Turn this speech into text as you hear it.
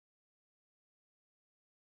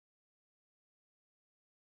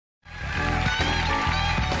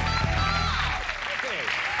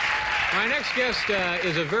My next guest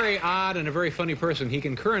is a very odd and a very funny person. He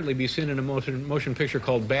can currently be seen in a motion picture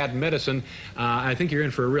called Bad Medicine. I think you're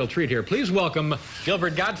in for a real treat here. Please welcome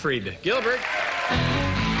Gilbert Gottfried. Gilbert.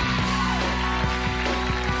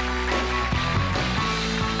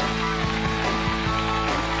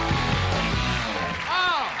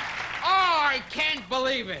 I can't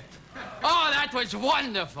believe it. Oh, that was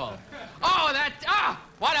wonderful.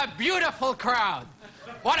 What a beautiful crowd.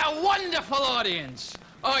 What a wonderful audience.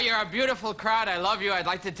 Oh, you're a beautiful crowd. I love you. I'd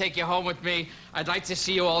like to take you home with me. I'd like to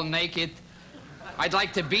see you all naked. I'd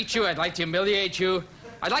like to beat you. I'd like to humiliate you.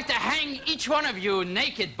 I'd like to hang each one of you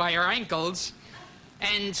naked by your ankles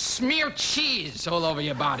and smear cheese all over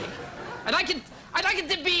your body. I'd like it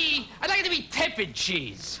to be tepid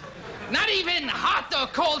cheese. Not even hot or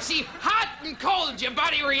cold. See, hot and cold your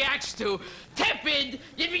body reacts to. Tepid,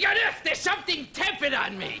 you'd be going, ugh, there's something tepid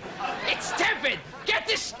on me. It's tepid. Get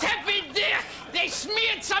this tepid, ugh, they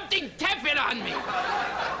smeared something tepid on me.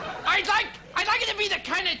 I'd like it to be the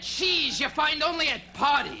kind of cheese you find only at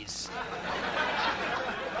parties.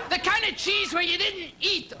 The kind of cheese where you didn't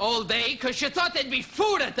eat all day because you thought there'd be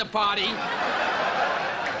food at the party.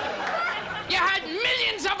 You had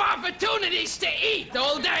millions of opportunities to eat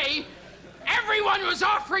all day. Everyone was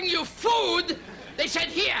offering you food. They said,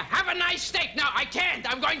 here, have a nice steak. No, I can't.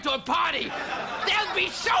 I'm going to a party. There'll be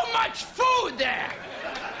so much food there.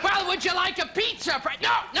 Well, would you like a pizza? No,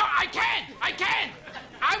 I can't.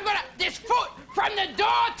 There's food. From the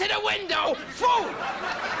door to the window, food.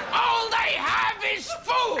 All they have is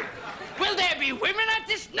food. Will there be women at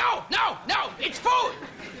this? No, it's food.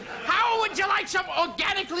 How would you like some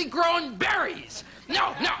organically grown berries?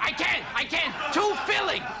 No, I can't. Too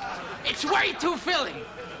filling. It's way too filling.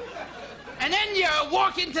 And then you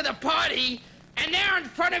walk into the party, and there in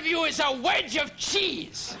front of you is a wedge of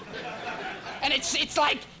cheese. And it's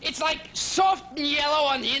like soft and yellow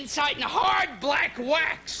on the inside and hard black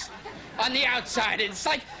wax on the outside. It's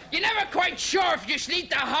like you're never quite sure if you should eat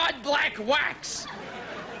the hard black wax.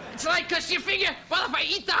 It's like, because you figure, well, if I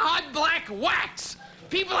eat the hard black wax,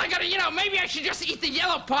 people are gonna, maybe I should just eat the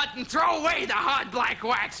yellow part and throw away the hard black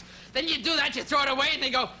wax. Then you do that, you throw it away, and they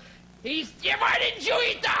go, why didn't you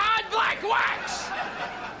eat the hard black wax?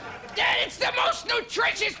 Then it's the most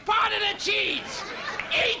nutritious part of the cheese.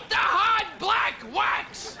 Eat the hard black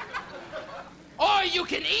wax. Or you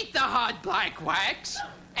can eat the hard black wax,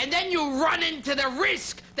 and then you run into the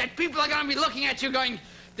risk that people are going to be looking at you going,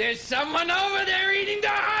 there's someone over there eating the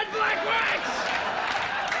hard black wax.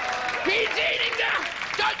 He's eating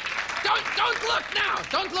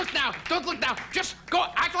Don't look now. Just go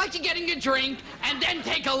act like you're getting a drink and then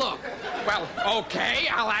take a look. Well, okay,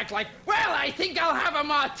 I'll act like, well, I think I'll have a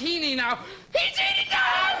martini now. He's eating the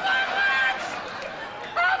hard black wax!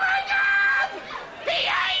 Oh my God! He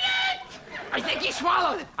ate it! I think he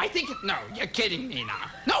swallowed it. No, you're kidding me now.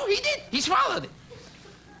 No, he did. He swallowed it.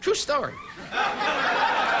 True story.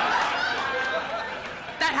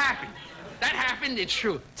 That happened, it's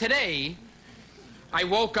true. Today, I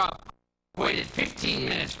woke up, waited 15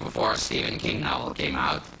 minutes before a Stephen King novel came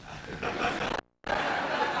out.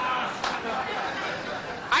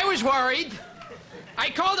 I was worried. I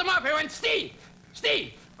called him up. I went, Steve,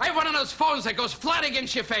 I have one of those phones that goes flat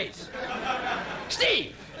against your face.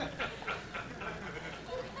 Steve,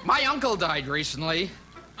 my uncle died recently.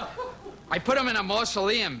 I put him in a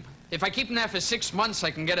mausoleum. If I keep him there for 6 months, I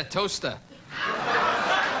can get a toaster.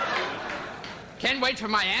 Can't wait for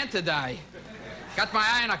my aunt to die. Got my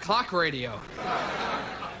eye on a clock radio.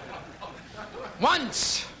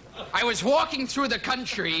 Once, I was walking through the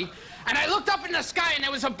country, and I looked up in the sky, and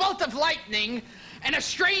there was a bolt of lightning, and a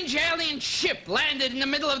strange alien ship landed in the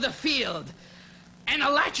middle of the field. And the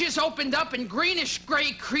latches opened up, and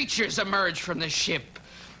greenish-gray creatures emerged from the ship.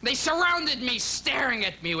 They surrounded me, staring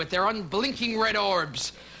at me with their unblinking red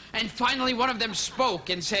orbs. And finally, one of them spoke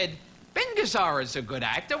and said, Ben Gazzara is a good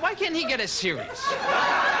actor. Why can't he get a series?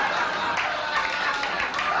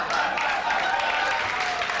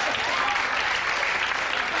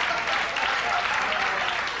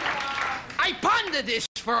 I pondered this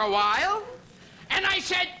for a while, and I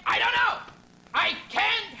said, I don't know. I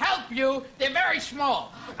can't help you. They're very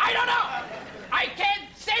small. I don't know. I can't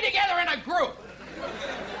stay together in a group.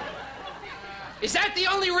 Is that the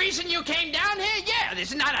only reason you came down here? Yeah,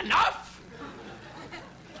 isn't that enough?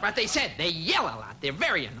 But they said, they yell a lot. They're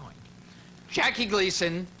very annoying. Jackie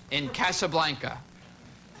Gleason in Casablanca.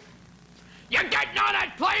 You're getting on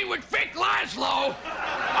that plane with Vic Laszlo.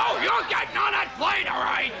 Oh, you're getting on that plane, all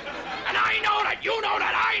right. And I know that, you know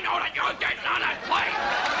that, I know that you're getting on that plane.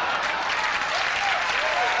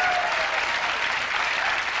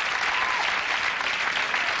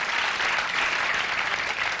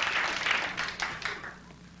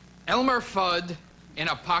 Elmer Fudd in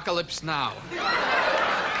Apocalypse Now.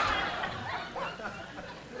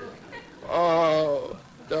 Oh,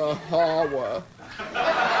 the horror.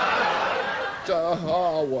 The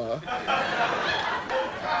horror.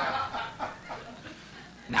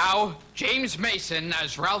 Now, James Mason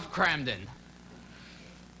as Ralph Cramden.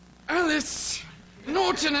 Alice,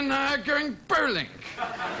 Norton and I are going bowling.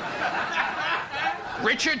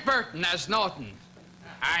 Richard Burton as Norton.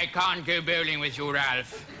 I can't go bowling with you,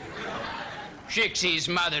 Ralph. Trixie's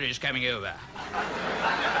mother is coming over.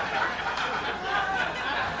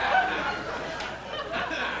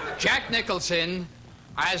 Jack Nicholson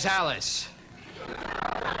as Alice.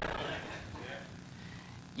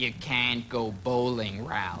 You can't go bowling,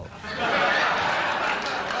 Ralph.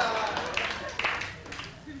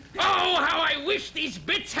 Oh, how I wish these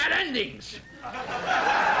bits had endings.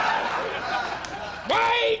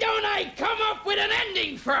 Why don't I come up with an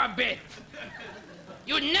ending for a bit?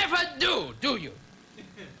 You never do you?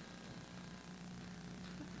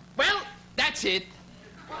 Well, that's it.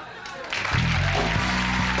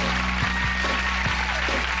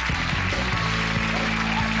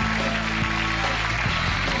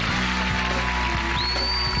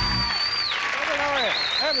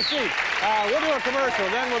 Have a seat. We'll do a commercial,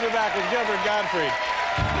 then we'll be back with Gilbert Gottfried.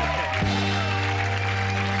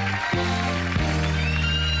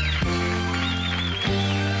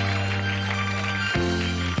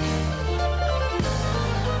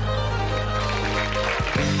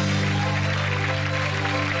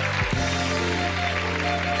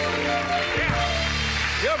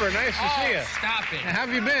 Gilbert, nice to see you. Stop it. How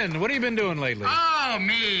have you been? What have you been doing lately? Oh,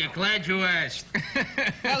 me. Glad you asked.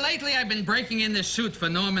 Well, lately I've been breaking in this suit for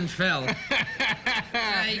Norman Fell.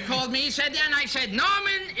 He called me, he said, and I said,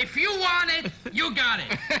 Norman, if you want it, you got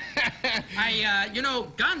it. You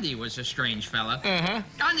know, Gandhi was a strange fella. Uh-huh.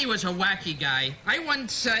 Gandhi was a wacky guy.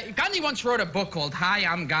 Gandhi once wrote a book called Hi,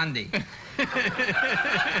 I'm Gandhi.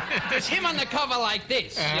 There's him on the cover like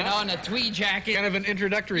this, you know, in a tweed jacket. Kind of an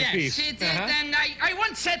introductory piece. Yes, and I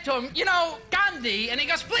once said to him, you know, Gandhi, and he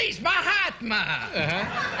goes, please, Mahatma.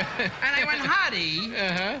 And I went, Hadi,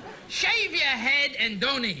 shave your head and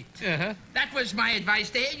don't eat. That was my advice.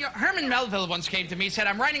 Herman Melville once came to me and said,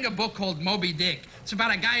 I'm writing a book called Moby Dick. It's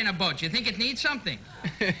about a guy in a boat. You think it needs something?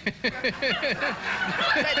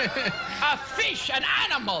 A fish, an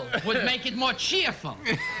animal, would make it more cheerful.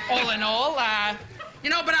 All in all, you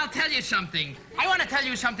know, but I'll tell you something. I want to tell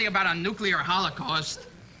you something about a nuclear holocaust.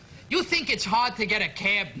 You think it's hard to get a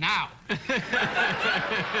cab now.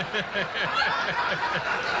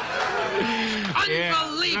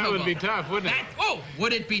 Unbelievable. That would be tough, wouldn't it?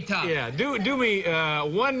 Would it be tough? Yeah, do me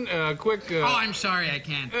one quick... Oh, I'm sorry, I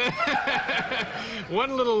can't.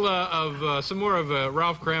 One little of some more of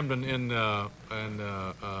Ralph Cramden in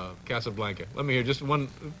Casablanca. Let me hear just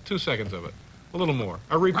 2 seconds of it. A little more.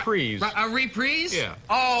 A reprise. A reprise? Yeah.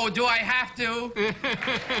 Oh, do I have to? See,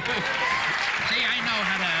 I know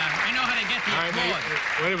how to get the applause.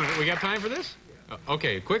 Wait a minute. We got time for this?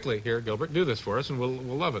 Okay, quickly here, Gilbert. Do this for us, and we'll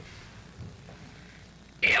love it.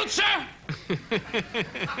 Ilse?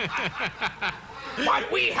 What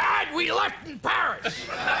we had, we left in Paris.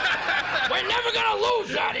 We're never going to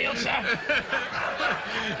lose that, Ilse.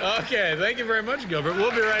 Okay, thank you very much, Gilbert.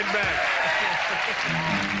 We'll be right back.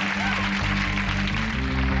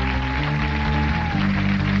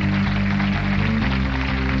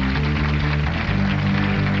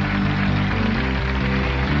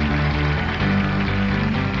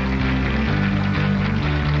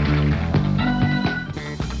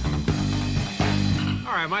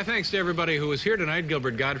 My thanks to everybody who was here tonight.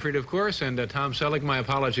 Gilbert Gottfried, of course, and Tom Selleck. My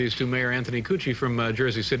apologies to Mayor Anthony Cucci from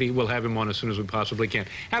Jersey City. We'll have him on as soon as we possibly can.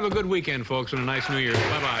 Have a good weekend, folks, and a nice New Year.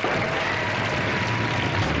 Bye-bye.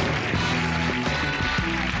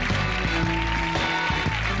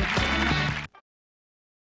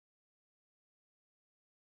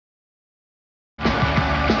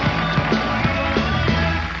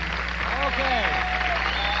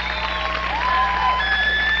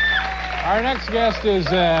 Our next guest is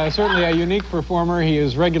certainly a unique performer. He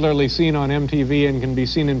is regularly seen on MTV and can be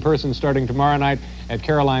seen in person starting tomorrow night at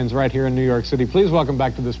Caroline's right here in New York City. Please welcome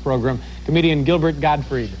back to this program comedian Gilbert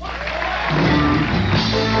Gottfried.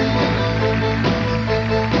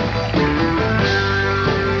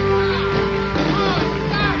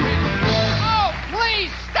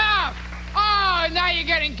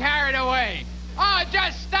 Carried away. Oh,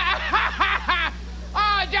 just stop.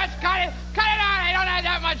 Oh, just cut it. Cut it out. I don't have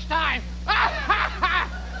that much time.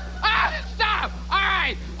 Stop.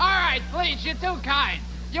 All right, please. You're too kind.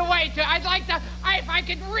 You're way too... I'd like to... If I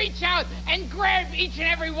could reach out and grab each and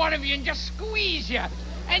every one of you and just squeeze you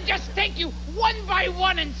and just take you one by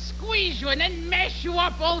one and squeeze you and then mash you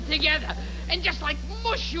up all together and just like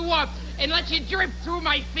mush you up and let you drip through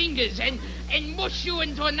my fingers and mush you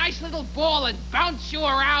into a nice little ball and bounce you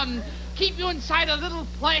around and keep you inside a little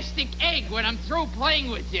plastic egg when I'm through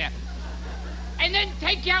playing with you. And then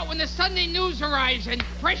take you out when the Sunday news arrives and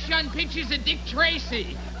press you on pictures of Dick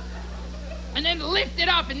Tracy. And then lift it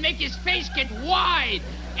up and make his face get wide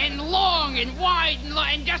and long and wide and long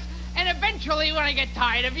and just... And eventually, when I get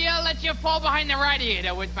tired of you, I'll let you fall behind the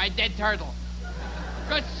radiator with my dead turtle.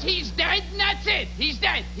 Because he's dead, and that's it. He's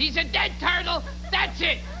dead. He's a dead turtle. That's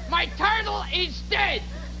it. My turtle is dead.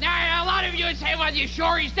 Now, a lot of you would say, well, you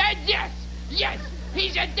sure he's dead? Yes. Yes.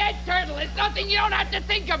 He's a dead turtle. It's nothing. You don't have to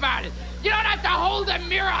think about it. You don't have to hold a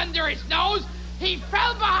mirror under his nose. He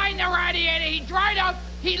fell behind the radiator. He dried up.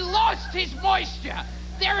 He lost his moisture.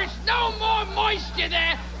 There is no more moisture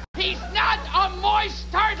there. He's not a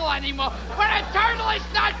moist turtle anymore. When a turtle is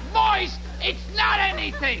not moist, it's not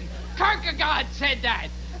anything. Kierkegaard said that.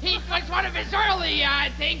 He was one of his early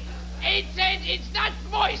things. It said it's not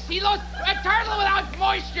moist. He lost a turtle without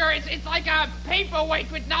moisture. It's like a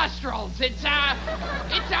paperweight with nostrils. It's a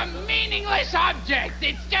meaningless object.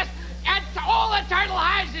 It's just all a turtle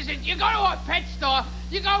has is you go to a pet store.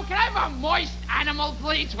 You go, can I have a moist animal,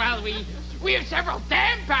 please? Well, we have several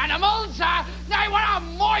damp animals. Now I want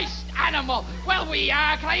a moist animal. Well,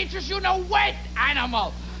 can I interest you in a wet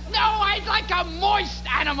animal? No, I'd like a moist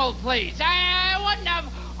animal, please. I want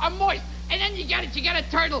a moist. And then you get a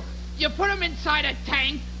turtle. You put him inside a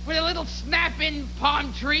tank with a little snap-in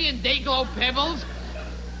palm tree and day-glow pebbles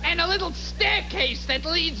and a little staircase that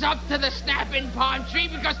leads up to the snap-in palm tree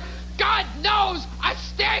because God knows a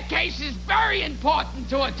staircase is very important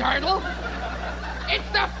to a turtle. It's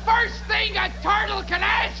the first thing a turtle can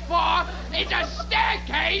ask for is a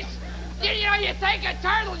staircase. You know, you take a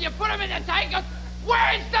turtle, you put him in the tank, goes,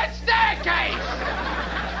 where's the staircase?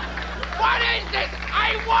 What is this?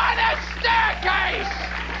 I want a staircase!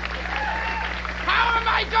 How am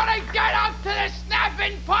I gonna get up to the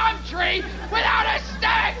snapping palm tree without a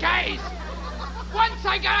staircase? Once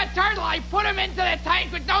I got a turtle, I put him into the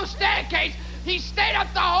tank with no staircase. He stayed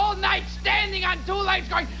up the whole night standing on two legs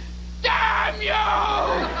going, damn you!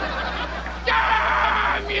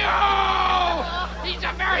 Damn you! He's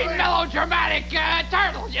a very melodramatic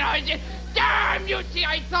turtle, you know. Just, damn you! See,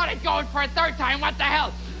 I thought I'd go for a third time. What the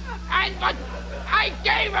hell? But I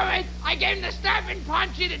gave him it. I gave him the snapping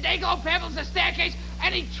punchy, the day-glow pebbles, the staircase,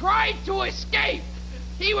 and he tried to escape.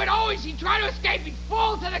 He'd try to escape. He'd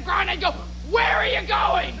fall to the ground and go, where are you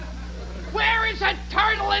going? Where is a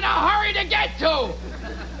turtle in a hurry to get to?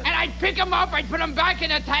 And I'd pick him up, I'd put him back in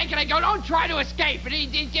the tank, and I'd go, don't try to escape. And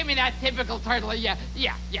he'd give me that typical turtle, that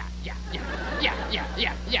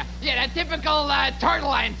typical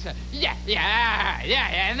turtle answer. No,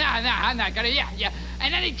 I'm not gonna,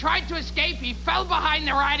 And then he tried to escape, he fell behind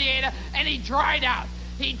the radiator, and he dried out.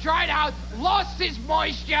 He dried out, lost his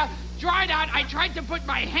moisture, dried out. I tried to put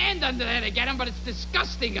my hand under there to get him, but it's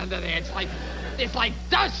disgusting under there. It's like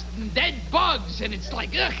dust and dead bugs, and it's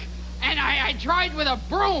like, ugh. And I tried with a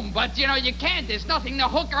broom, but, you know, you can't. There's nothing to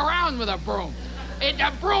hook around with a broom.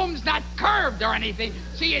 The broom's not curved or anything.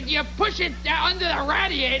 So you push it under the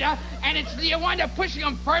radiator, and you wind up pushing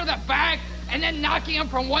them further back and then knocking them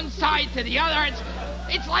from one side to the other.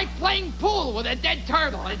 It's like playing pool with a dead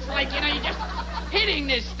turtle. It's like, you know, you're just hitting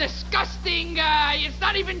this disgusting, it's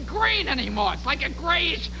not even green anymore. It's like a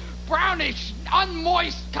grayish, brownish,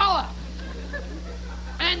 unmoist color.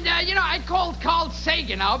 And, you know, I called Carl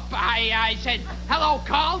Sagan up. I said, hello,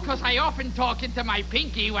 Carl, because I often talk into my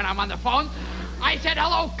pinky when I'm on the phone. I said,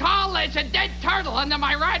 hello, Carl, there's a dead turtle under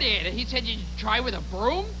my radiator. He said, did you try with a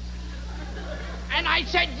broom? And I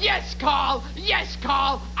said, yes, Carl,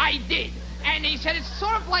 I did. And he said, it's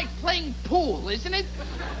sort of like playing pool, isn't it?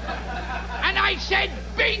 And I said,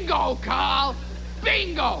 bingo, Carl,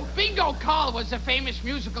 bingo. Bingo Carl was a famous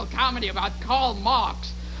musical comedy about Karl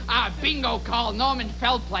Marx. Bingo Carl, Norman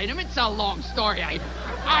Feld played him. It's a long story.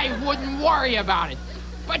 I wouldn't worry about it.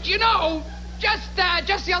 But you know, just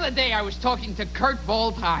the other day I was talking to Kurt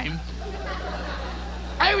Waldheim.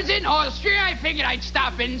 I was in Austria. I figured I'd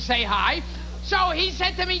stop in and say hi. So he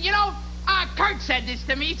said to me, you know, Kurt said this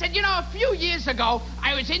to me. He said, you know, a few years ago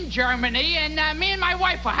I was in Germany and me and my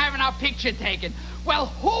wife were having our picture taken. Well,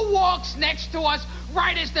 who walks next to us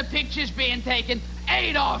right as the picture's being taken?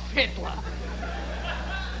 Adolf Hitler.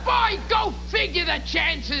 Boy, go figure the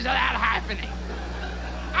chances of that happening.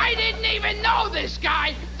 I didn't even know this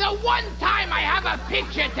guy. The one time I have a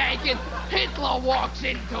picture taken, Hitler walks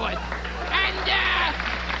into it. And,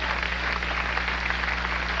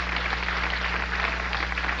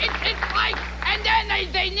 It's like, and then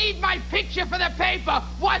they need my picture for the paper.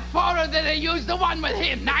 What photo did they use? The one with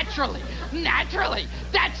him, naturally. Naturally.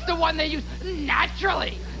 That's the one they use.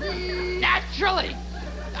 Naturally. Naturally.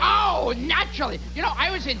 Oh, naturally. You know, I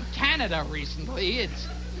was in Canada recently.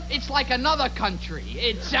 It's like another country.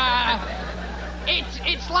 It's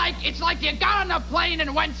like you got on a plane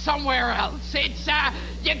and went somewhere else. They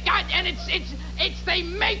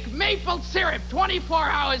make maple syrup 24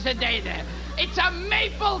 hours a day there. It's a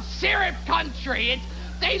maple syrup country.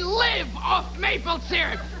 They live off maple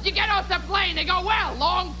syrup. You get off the plane, they go, well,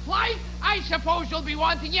 long flight? I suppose you'll be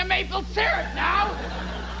wanting your maple syrup now.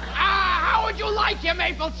 How would you like your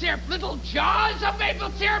maple syrup? Little jars of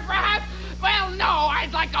maple syrup, perhaps? Well, no,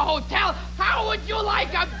 I'd like a hotel. How would you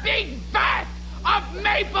like a big bath of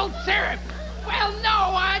maple syrup? Well,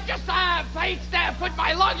 no, just a place to put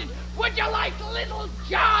my luggage. Would you like little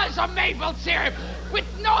jars of maple syrup with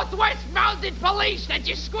Northwest Mounted Police that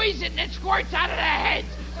you squeeze it and it squirts out of their heads?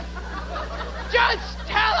 Just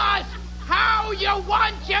tell us how you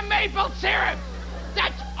want your maple syrup.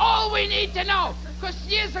 That's all we need to know. Because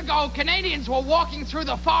years ago, Canadians were walking through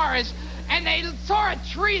the forest and they saw a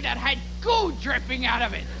tree that had goo dripping out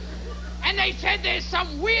of it. And they said there's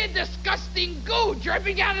some weird, disgusting goo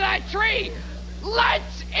dripping out of that tree.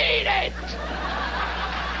 Let's eat it!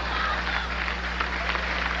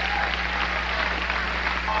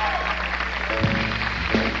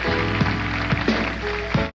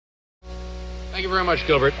 Thank you very much,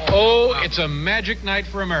 Gilbert. Oh, it's a magic night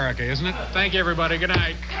for America, isn't it? Thank you, everybody. Good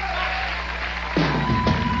night.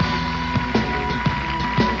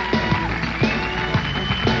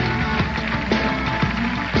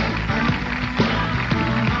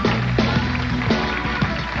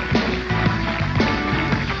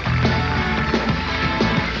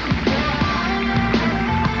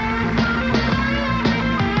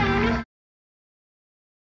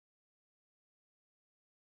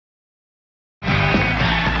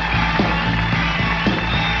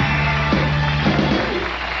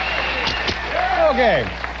 Okay,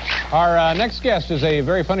 our next guest is a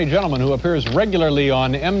very funny gentleman who appears regularly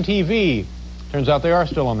on MTV. Turns out they are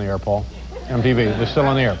still on the air, Paul. MTV, they're still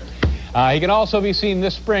on the air. He can also be seen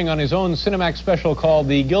this spring on his own Cinemax special called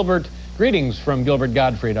the Greetings from Gilbert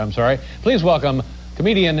Gottfried, I'm sorry. Please welcome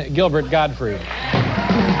comedian Gilbert Gottfried.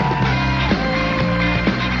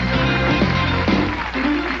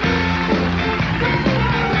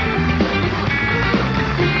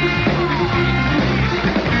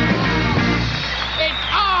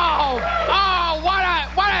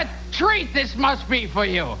 This must be for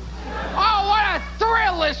you. Oh, what a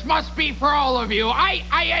thrill this must be for all of you. I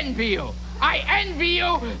envy you. I envy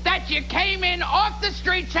you that you came in off the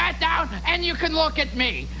street, sat down, and you can look at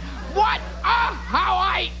me. How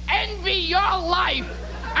I envy your life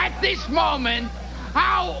at this moment.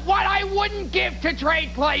 What I wouldn't give to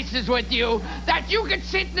trade places with you, that you could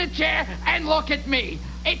sit in a chair and look at me.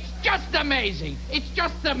 It's just amazing. It's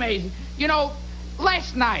just amazing. You know,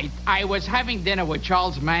 last night I was having dinner with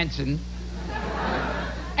Charles Manson.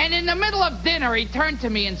 And in the middle of dinner, he turned to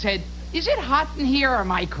me and said, "Is it hot in here or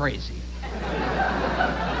am I crazy?"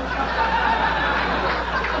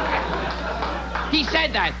 He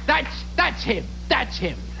said that. That's him. That's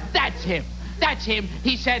him. That's him. That's him.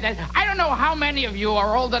 He said that. I don't know how many of you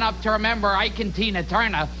are old enough to remember Ike and Tina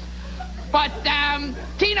Turner, but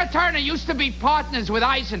Tina Turner used to be partners with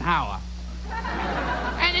Eisenhower.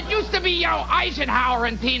 And it used to be, you know, Eisenhower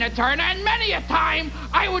and Tina Turner, and many a time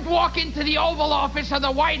I would walk into the Oval Office of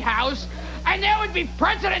the White House, and there would be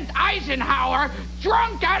President Eisenhower,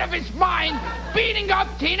 drunk out of his mind, beating up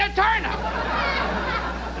Tina Turner.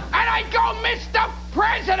 And I'd go, Mr.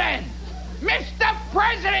 President! Mr.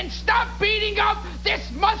 President, stop beating up this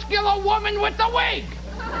muscular woman with the wig!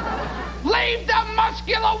 Leave the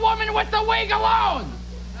muscular woman with the wig alone!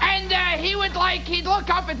 And he'd look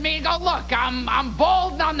up at me and go, look, I'm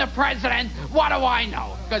bald and I'm the president. What do I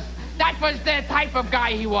know? Because that was the type of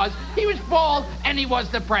guy he was. He was bald and he was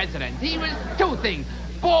the president. He was two things.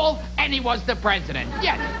 Bald and he was the president.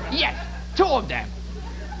 Yes, two of them.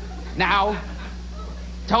 Now,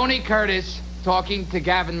 Tony Curtis talking to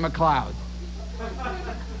Gavin McLeod.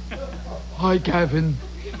 Hi, Gavin.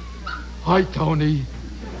 Hi, Tony.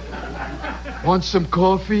 Want some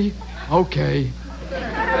coffee? Okay.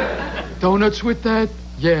 Donuts with that?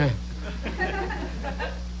 Yeah.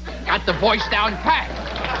 Got the voice down pat.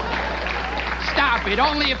 Stop it,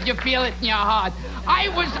 only if you feel it in your heart. I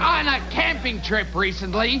was on a camping trip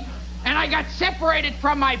recently, and I got separated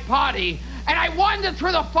from my party, and I wandered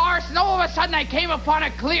through the forest, and all of a sudden I came upon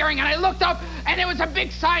a clearing, and I looked up, and there was a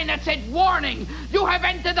big sign that said, "Warning, you have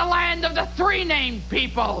entered the land of the three named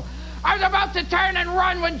people." I was about to turn and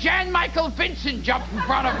run when Jan Michael Vincent jumped in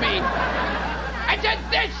front of me. I said,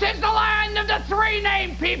 this is the land of the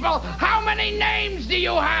three-name people. How many names do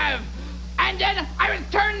you have? And then I was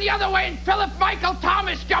turned the other way and Philip Michael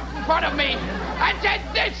Thomas jumped in front of me. I said,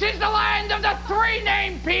 this is the land of the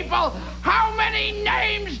three-name people. How many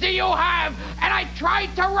names do you have? And I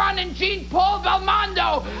tried to run and Jean-Paul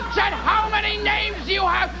Belmondo said, how many names do you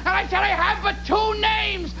have? And I said, I have but 2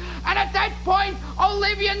 names. And at that point,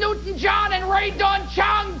 Olivia Newton-John and Ray Dawn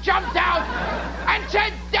Chong jumped out and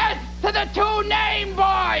said, death to the 2-name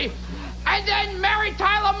boy. And then Mary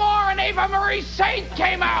Tyler Moore and Ava Marie Saint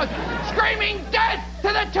came out, screaming death to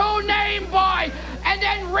the 2-name boy. And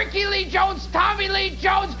then Ricky Lee Jones, Tommy Lee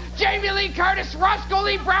Jones, Jamie Lee Curtis, Roscoe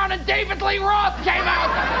Lee Brown, and David Lee Roth came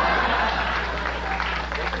out,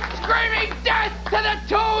 screaming death to the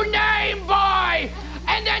 2-name boy.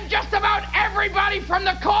 And then just about everybody from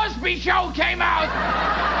the Cosby Show came out,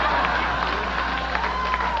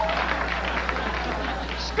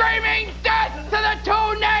 screaming death to the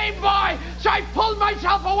 2-name boy. So I pulled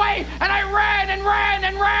myself away and I ran and ran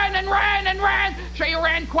and ran and ran and ran. So you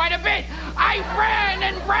ran quite a bit. I ran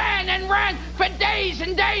and ran and ran for days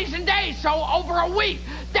and days and days. So over a week,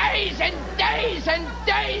 days and days and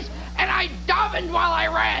days. And I davened while I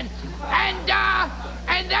ran.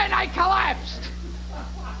 And then I collapsed.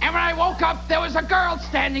 And when I woke up, there was a girl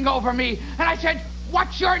standing over me. And I said,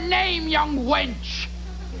 what's your name, young wench?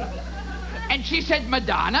 And she said,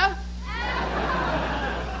 Madonna.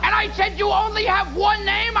 And I said, you only have 1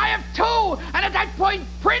 name? I have 2. And at that point,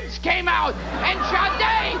 Prince came out, and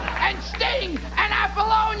Sade, and Sting, and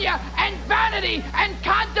Apollonia, and Vanity, and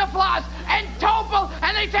Cantiflas, and Topol.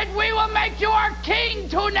 And they said, we will make you our king,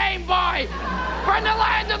 2-name boy. For in the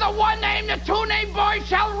land of the 1-name, the 2-name boy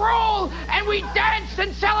shall rule. And we danced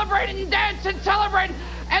and celebrated and danced and celebrated.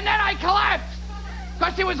 And then I collapsed,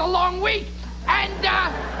 because it was a long week. And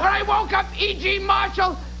when I woke up, E.G.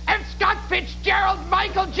 Marshall, F. Scott Fitzgerald,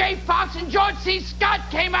 Michael J. Fox, and George C. Scott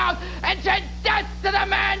came out and said, death to the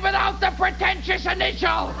man without the pretentious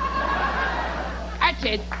initial. That's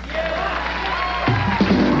it.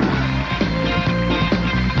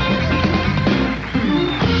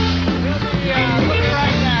 We'll be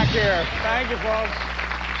right back here. Thank you, folks.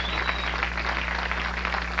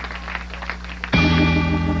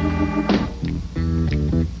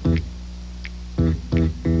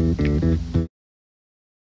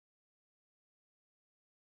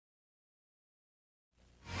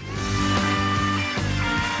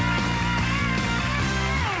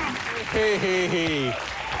 Hey.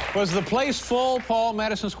 Was the place full, Paul,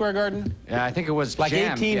 Madison Square Garden? Yeah, I think it was Like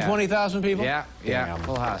jammed, 18, 20,000 people? Yeah,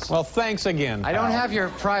 full house. Well, thanks again, I don't pal. have your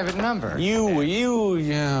private number.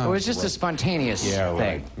 Yeah. It was just a spontaneous thing.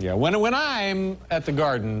 Right. Yeah, when I'm at the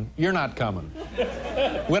Garden, you're not coming.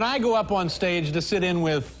 When I go up on stage to sit in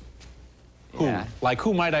with who? Yeah. Like,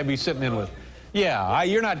 who might I be sitting in with? Yeah,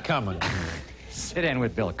 you're not coming. Sit in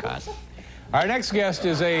with Bill Cosby. Our next guest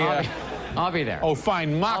is a... I'll be there. Oh,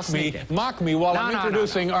 fine. Mock me while I'm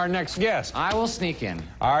introducing our next guest. I will sneak in.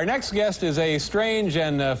 Our next guest is a strange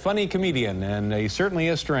and funny comedian, and he certainly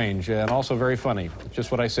is strange and also very funny.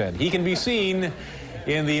 Just what I said. He can be seen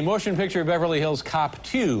in the motion picture Beverly Hills Cop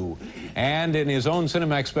 2 and in his own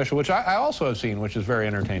Cinemax special, which I also have seen, which is very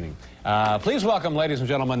entertaining. Please welcome, ladies and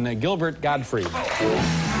gentlemen, Gilbert Gottfried.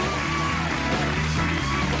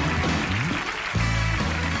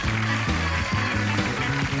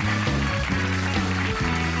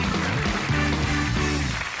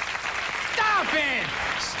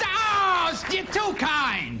 You're too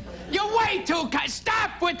kind. You're way too kind.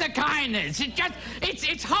 Stop with the kindness.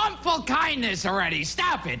 It's harmful kindness already.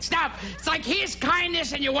 Stop it. Stop. It's like here's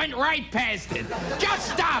kindness and you went right past it. Just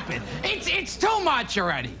stop it. It's too much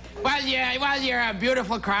already. Well, you're a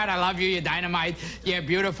beautiful crowd. I love you. You're dynamite. You're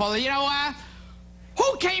beautiful. You know,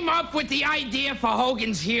 who came up with the idea for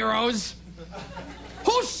Hogan's Heroes?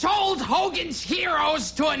 Who sold Hogan's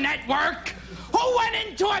Heroes to a network? Who went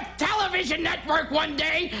into a television network one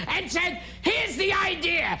day and said, here's the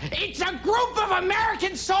idea. It's a group of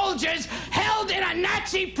American soldiers held in a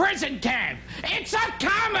Nazi prison camp. It's a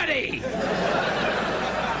comedy.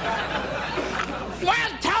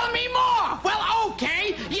 Well, tell me more. Well,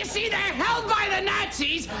 okay. You see, they're held by the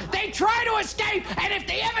Nazis. They try to escape, and if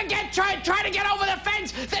they ever try to get over the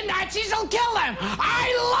fence, the Nazis will kill them.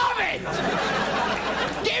 I love it.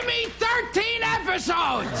 Give me 13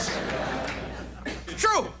 episodes.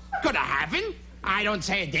 True. Could have happened. I don't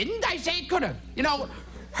say it didn't. I say it could have. You know,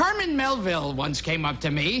 Herman Melville once came up to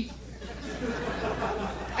me,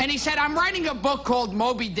 and he said, I'm writing a book called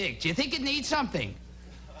Moby Dick. Do you think it needs something?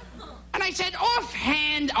 And I said,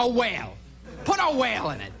 offhand, a whale. Put a whale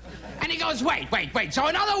in it. And he goes, wait. So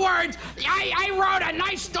in other words, I wrote a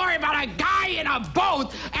nice story about a guy in a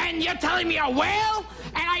boat, and you're telling me a whale?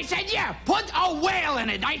 And I said, yeah, put a whale in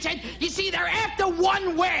it. I said, you see, they're after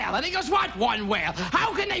one whale. And he goes, what one whale?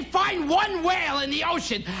 How can they find one whale in the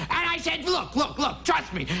ocean? And I said, look,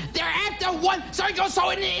 trust me. They're after one. So he goes, so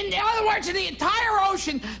in other words, in the entire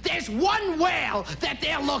ocean, there's one whale that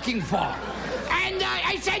they're looking for. And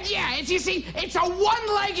I said, yeah, you see, it's a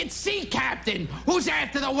one-legged sea captain who's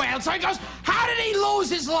after the whale. So he goes, how did he lose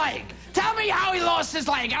his leg? Tell me how he lost his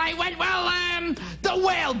leg. And I went, well, the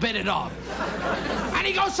whale bit it off. And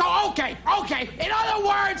he goes, so, okay. In other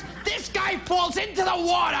words, this guy falls into the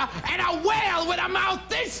water, and a whale with a mouth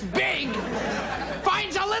this big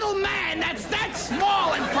finds a little man that's that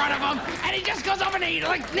small in front of him, and he just goes over and he,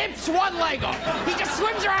 like, nips one leg off. He just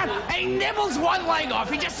swims around, and he nibbles one leg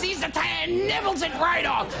off. He just sees the tail and nibbles it right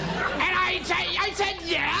off. And I said,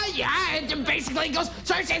 yeah, and basically he goes,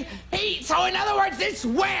 so I said, so in other words, this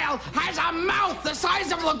whale has a mouth the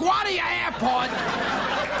size of LaGuardia Airport,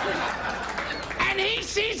 and he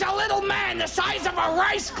sees a little man the size of a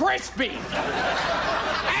Rice Krispie,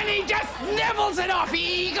 and he just nibbles it off.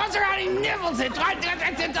 He goes around, he nibbles it,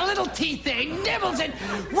 the little teeth there, he nibbles it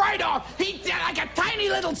right off. He like a tiny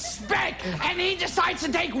little speck, and he decides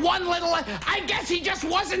to take one little. I guess he just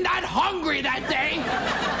wasn't that hungry that day.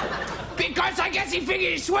 Because I guess he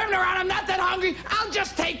figured he's swimming around, I'm not that hungry, I'll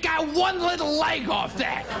just take one little leg off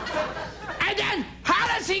there. And then, how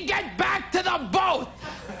does he get back to the boat?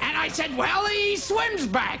 And I said, well, he swims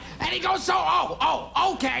back. And he goes, so,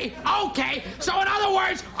 okay. So in other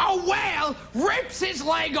words, a whale rips his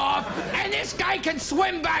leg off, and this guy can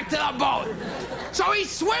swim back to the boat. So he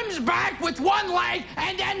swims back with one leg,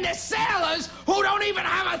 and then the sailors, who don't even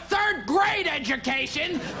have a third-grade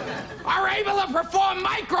education, are able to perform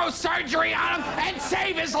microsurgery on him and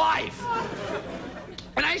save his life.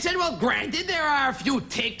 And I said, well, granted, there are a few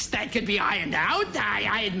ticks that could be ironed out.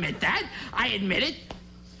 I admit that. I admit it.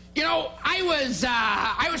 You know, I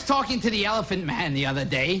was talking to the Elephant Man the other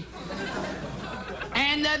day.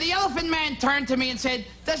 And the Elephant Man turned to me and said,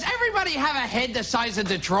 does everybody have a head the size of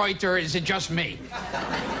Detroit, or is it just me?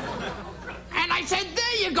 And I said,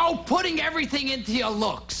 there you go, putting everything into your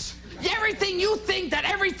looks. Everything you think that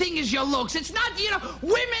everything is your looks. It's not,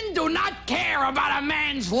 women do not care about a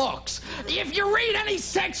man's looks. If you read any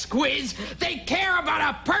sex quiz, they care about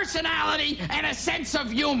a personality and a sense of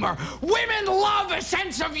humor. Women love a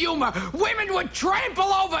sense of humor. Women would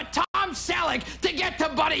trample over Tom Selleck to get to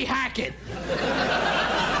Buddy Hackett.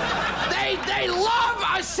 They love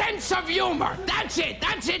a sense of humor. That's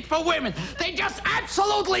it for women. They just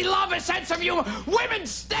absolutely love a sense of humor. Women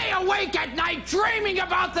stay awake at night dreaming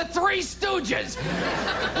about the Three Stooges.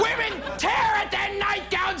 Women tear at their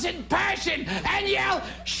nightgowns in passion and yell,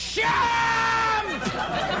 "Champ!"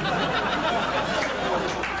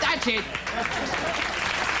 That's it.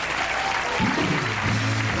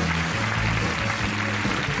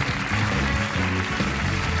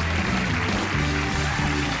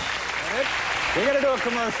 We're going to do a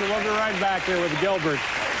commercial. We'll be right back here with Gilbert.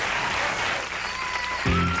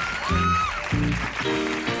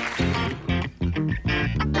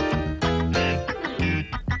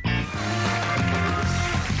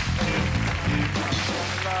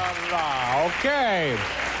 Okay.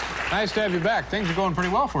 Nice to have you back. Things are going pretty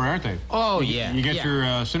well for you, aren't they? Oh, yeah. You get your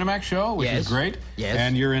Cinemax show, which is great. Yes.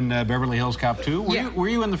 And you're in Beverly Hills Cop 2. Were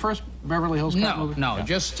you in the first Beverly Hills Cop movie? No,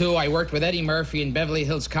 just 2. I worked with Eddie Murphy in Beverly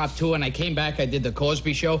Hills Cop 2, and I came back, I did The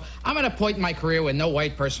Cosby Show. I'm at a point in my career where no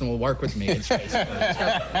white person will work with me. It's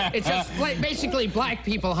just basically black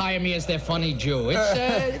people hire me as their funny Jew.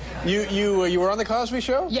 You were on The Cosby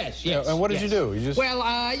Show? Yes. And what did you do? You just... Well,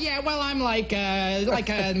 I'm like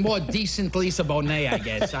a more decent Lisa Bonet, I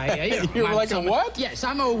guess. You were like a what? Yes,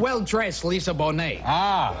 I'm a well-dressed Lisa Bonet.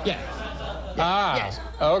 Yes.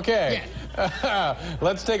 Okay. Yeah.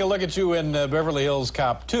 Let's take a look at you in Beverly Hills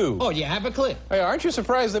Cop 2. Oh, you have a clip? Hey, aren't you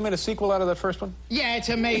surprised they made a sequel out of that first one? Yeah, it's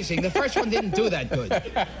amazing. The first one didn't do that good.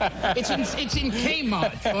 It's in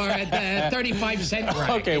Kmart for the 35-cent rack.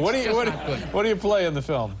 Okay, what do you play in the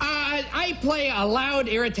film? I play a loud,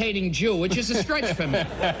 irritating Jew, which is a stretch for me.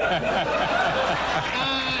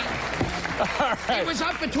 All right. It was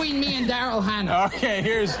up between me and Daryl Hannah. Okay,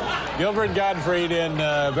 here's Gilbert Gottfried in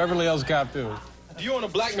Beverly Hills Cop 2. Do you own a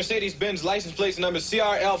black Mercedes-Benz license plate number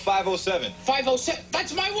CRL 507? 507?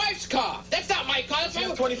 That's my wife's car. That's not my car. That's my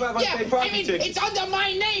It's 25 unpaid parking tickets. It's under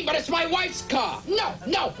my name, but it's my wife's car. No,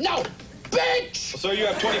 bitch! So you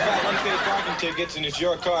have 25 unpaid parking tickets, and it's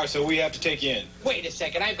your car, so we have to take you in. Wait a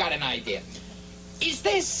second, I've got an idea. is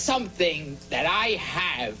there something that I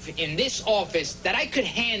have in this office that I could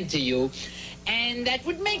hand to you and that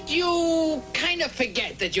would make you kind of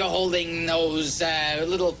forget that you're holding those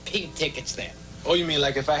little pink tickets there? Oh, you mean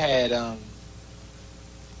like if I had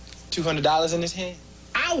 $200 in his hand?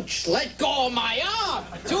 Ouch! Let go of my arm!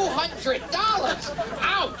 $200!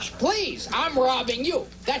 Ouch! Please, I'm robbing you.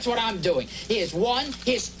 That's what I'm doing. Here's one,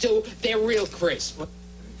 here's two. They're real crisp.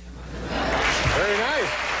 Very nice.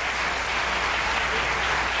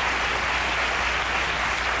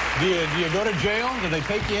 Do you go to jail? Do they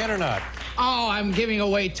take you in or not? Oh, I'm giving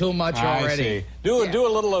away too much already. I see. Do a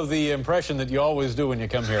little of the impression that you always do when you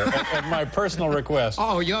come here, at my personal request.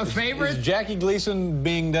 Oh, your favorite? Is Jackie Gleason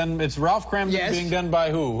being done? It's Ralph Cramden being done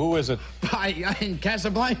by who? Who is it? In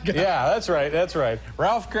Casablanca. Yeah, that's right. That's right.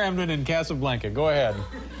 Ralph Cramden in Casablanca. Go ahead.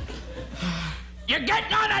 You're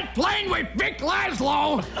getting on that plane with Vic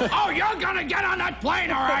Laszlo. Oh, you're gonna get on that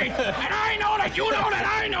plane, all right? And I know that, you know that,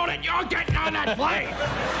 I know that you're getting on that plane.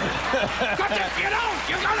 Because if you don't,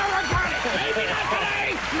 you're gonna regret it. Maybe not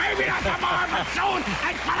today, maybe not tomorrow, but soon,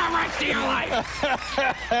 and for the rest of your life.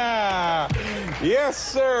 Yes,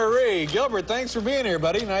 sirree. Gilbert, thanks for being here,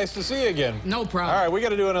 buddy. Nice to see you again. No problem. All right, we got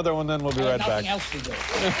to do another one, then we'll be right back. Nothing else to do.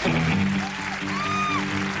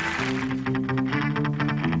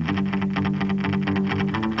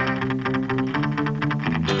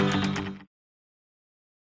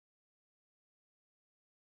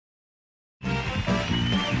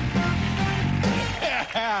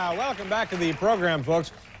 Welcome back to the program,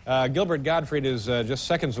 folks. Gilbert Gottfried is just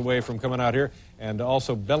seconds away from coming out here, and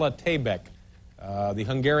also Bella Tabek, the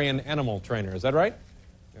Hungarian animal trainer. Is that right?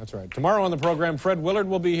 That's right. Tomorrow on the program, Fred Willard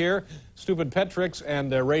will be here, Stupid Pet Tricks,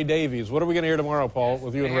 and Ray Davies. What are we going to hear tomorrow, Paul,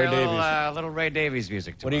 with you and Ray Davies? Little Ray Davies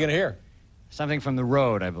music tomorrow. What are you going to hear? Something from The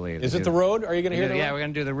Road, I believe. Is it The Road? Are you going to hear The Road? Yeah, we're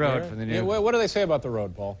going to do The Road from the new... What do they say about The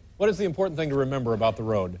Road, Paul? What is the important thing to remember about The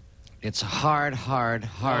Road? It's hard. No.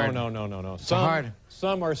 Hard.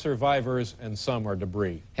 Some are survivors and some are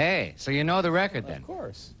debris. Hey, so you know the record then? Of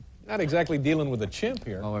course. Not exactly dealing with a chimp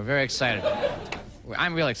here. Well, we're very excited.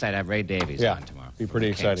 I'm really excited to have Ray Davies on tomorrow. Be pretty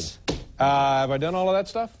exciting. Have I done all of that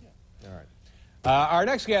stuff? Yeah. All right. Our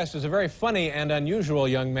next guest is a very funny and unusual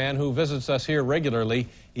young man who visits us here regularly.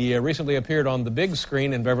 He recently appeared on the big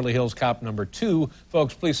screen in Beverly Hills Cop number 2.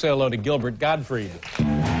 Folks, please say hello to Gilbert Gottfried.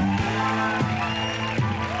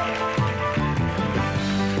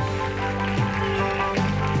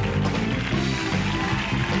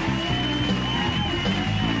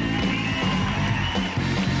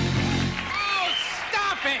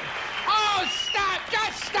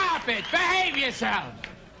 Behave yourselves.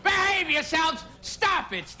 Behave yourselves.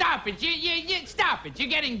 Stop it. Stop it. Stop it. You're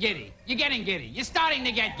getting giddy. You're getting giddy. You're starting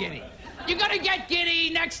to get giddy. You're gonna get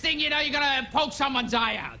giddy. Next thing you know, you're gonna poke someone's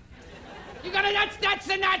eye out. That's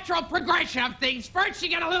the natural progression of things. First you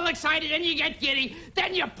get a little excited, then you get giddy,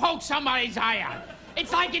 then you poke somebody's eye out.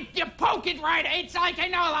 It's like you poke it right. It's like, I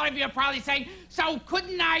know a lot of you are probably saying, so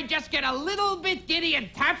couldn't I just get a little bit giddy and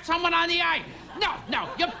tap someone on the eye? No,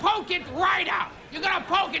 you poke it right out. You're gonna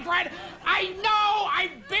poke it right out. I know,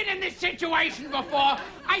 I've been in this situation before.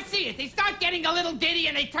 I see it. They start getting a little giddy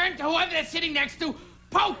and they turn to whoever they're sitting next to,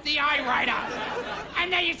 poke the eye right out.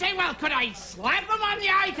 And then you say, well, could I slap them on the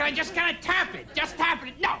eye? Could I just kind of tap it? Just tap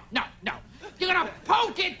it? No. You're gonna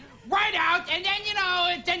poke it right out and then,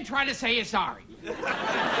 then try to say you're sorry.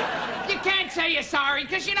 You can't say you're sorry,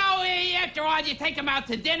 because, after all, you take them out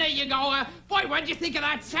to dinner, you go, boy, what did you think of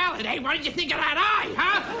that salad? Hey, what did you think of that eye,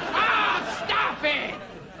 huh? Oh, stop it.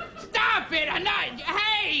 Stop it.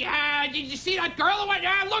 Hey, did you see that girl?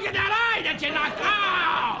 Look at that eye that you knocked.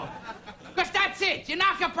 Oh. Because that's it. You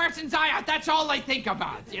knock a person's eye out, that's all they think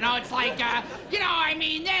about. It's like,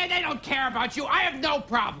 they don't care about you. I have no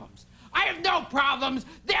problems.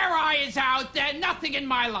 Their eye is out. Nothing in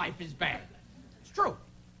my life is bad. True.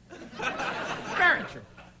 Very true.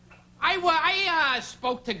 I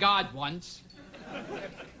spoke to God once.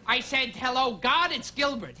 I said, hello, God, it's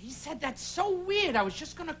Gilbert. He said, that's so weird. I was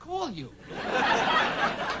just going to call you.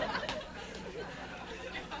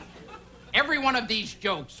 Every one of these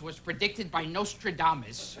jokes was predicted by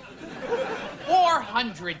Nostradamus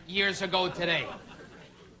 400 years ago today.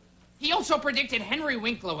 He also predicted Henry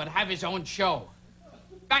Winkler would have his own show.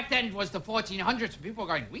 Back then it was the 1400s, and people were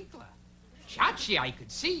going, Winkler? Chachi, I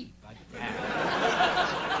could see, but...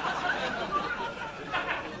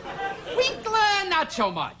 Winkler, not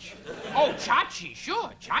so much. Oh, Chachi,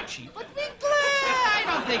 sure, Chachi, but Winkler, I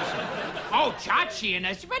don't think so. Oh, Chachi and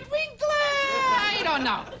us, but Winkler, I don't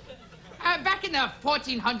know. Back in the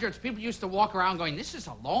 1400s, people used to walk around going, this is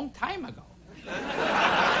a long time ago.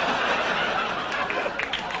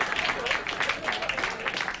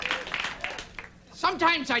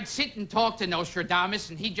 Sometimes I'd sit and talk to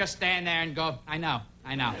Nostradamus, and he'd just stand there and go, I know.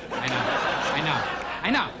 Yeah,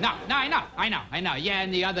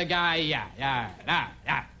 and the other guy, yeah.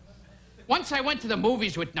 Once I went to the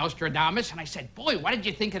movies with Nostradamus, and I said, boy, what did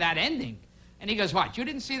you think of that ending? And he goes, what, you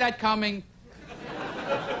didn't see that coming?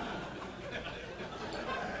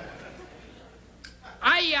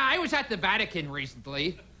 I was at the Vatican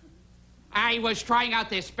recently. I was trying out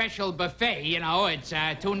their special buffet, you know, it's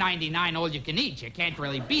 $2.99 all you can eat. You can't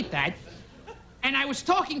really beat that. And I was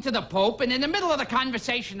talking to the Pope, and in the middle of the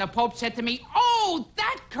conversation, the Pope said to me, oh,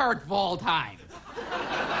 that Kurt Waldheim.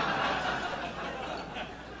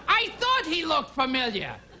 I thought he looked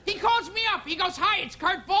familiar. He calls me up. He goes, hi, it's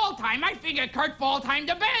Kurt Waldheim. I figured Kurt Waldheim,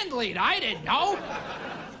 the band leader. I didn't know.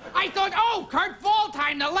 I thought, oh, Kurt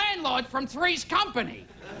Waldheim, the landlord from Three's Company.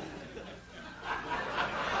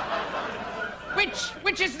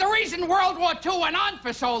 Which is the reason World War II went on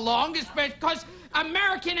for so long, is because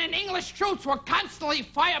American and English troops were constantly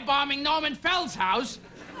firebombing Norman Feld's house.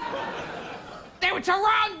 They would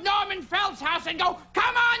surround Norman Feld's house and go,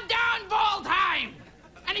 come on down, Waldheim.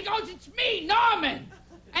 And he goes, it's me, Norman.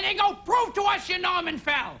 And they go, prove to us you're Norman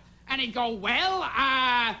Fell. And he'd go, well,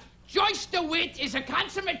 Joyce DeWitt is a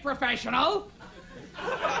consummate professional.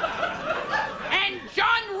 And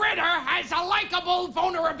John Ritter has a likable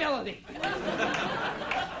vulnerability.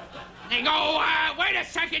 They go, wait a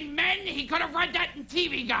second, men. He could have read that in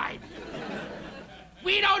TV Guide.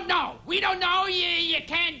 We don't know. We don't know. You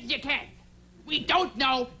can't. We don't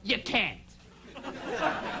know. You can't.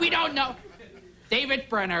 We don't know. David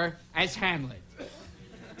Brenner as Hamlet.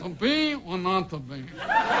 To be or not to be?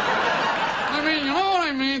 I mean, you know what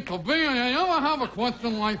I mean? To be. You ever have a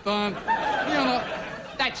question like that? You know,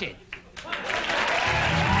 that's it.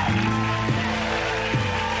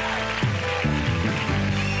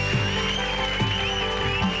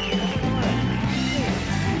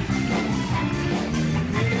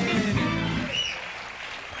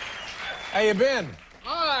 How you been?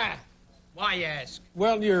 Why ask?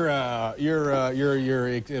 Well, you're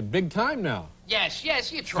big time now. Yes,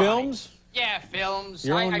 you try. Films? Yeah, films.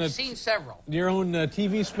 I've seen several. Your own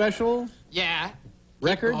TV special? Yeah.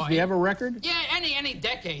 Records? Do you have a record? Yeah, any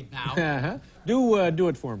decade now. Uh-huh. Do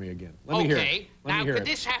it for me again. Let me hear it. Okay. Now, could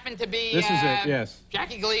this happen to be... This is it, yes.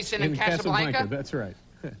 Jackie Gleason in Casablanca? That's right.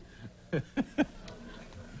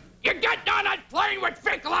 You're getting on that plane with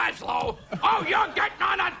Vic Laszlo. Oh, you're getting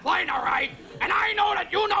on that plane, all right. And I know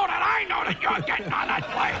that you know that I know that you're getting on that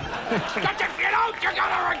plane. Because if you don't, you're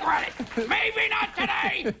going to regret it. Maybe not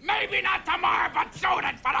today, maybe not tomorrow, but soon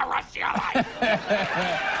and for the rest of your life.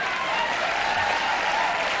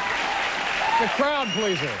 The crowd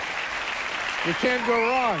pleaser. You can't go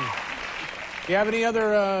wrong. You have any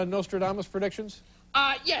other Nostradamus predictions?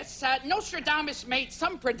 Yes, Nostradamus made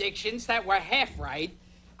some predictions that were half right.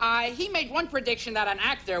 He made one prediction that an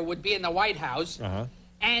actor would be in the White House,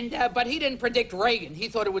 but he didn't predict Reagan. He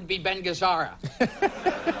thought it would be Ben Gazzara.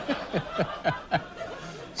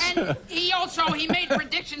 And he made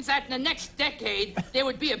predictions that in the next decade there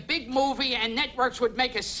would be a big movie and networks would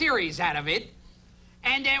make a series out of it.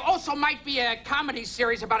 And there also might be a comedy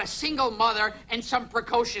series about a single mother and some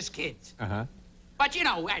precocious kids. But, you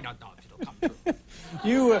know, I don't know if it'll come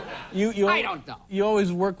true. I don't know. You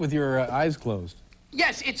always work with your eyes closed.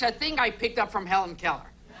 Yes, it's a thing I picked up from Helen Keller.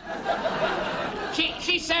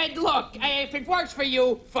 She said, look, if it works for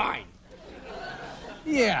you, fine.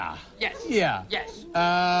 Yeah. Yes. Yeah. Yes.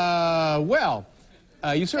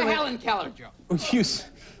 You certainly... The Helen Keller joke.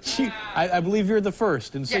 I believe you're the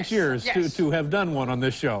first in 6 years yes. to have done one on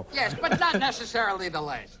this show. Yes, but not necessarily the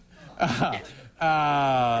last.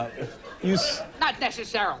 Not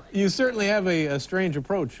necessarily. You certainly have a strange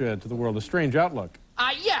approach to the world, a strange outlook.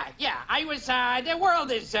 Yeah. I was, the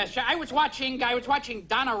world is, I was watching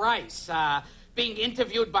Donna Rice, being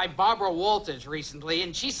interviewed by Barbara Walters recently,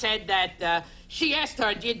 and she said that, she asked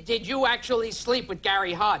her, did you actually sleep with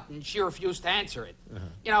Gary Hart? And she refused to answer it.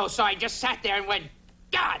 You know, so I just sat there and went,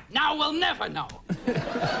 God, now we'll never know.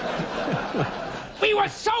 We were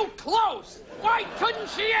so close. Why couldn't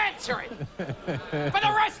she answer it? For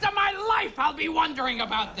the rest of my life, I'll be wondering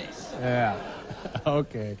about this. Yeah.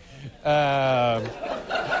 Okay.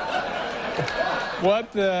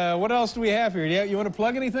 What else do we have here? You want to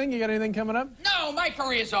plug anything? You got anything coming up? No, my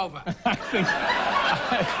career's over. I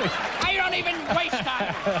don't even waste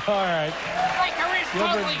time. All right. My career's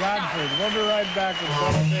totally Gilbert Gottfried. shot. We'll be right back with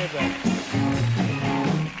Bella Tayback.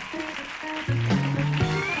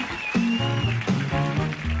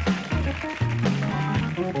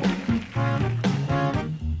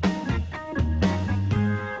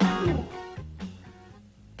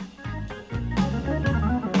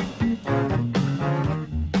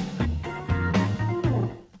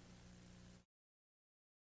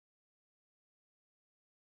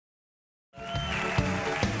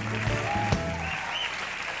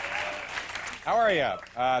 How are you?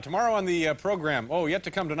 Tomorrow on the program, yet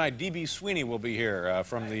to come tonight, D.B. Sweeney will be here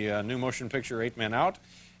from the new motion picture 8 Men Out.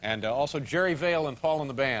 And also Jerry Vale and Paul and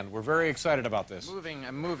the band. We're very excited about this.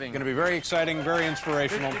 I'm moving. Going to be very exciting, very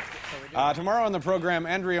inspirational. Tomorrow on the program,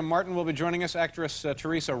 Andrea Martin will be joining us. Actress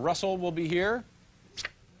Teresa Russell will be here.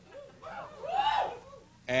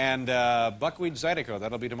 And Buckwheat Zydeco,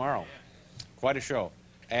 that'll be tomorrow. Quite a show.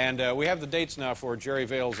 And we have the dates now for Jerry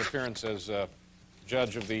Vale's appearance as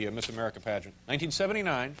judge of the Miss America pageant.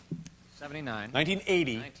 1979. 79.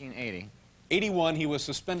 1980. 1980. 81, he was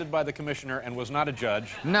suspended by the commissioner and was not a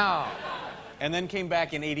judge. No. And then came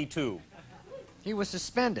back in 82. He was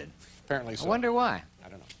suspended. Apparently so. I wonder why. I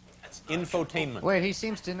don't know. Infotainment. Wait, he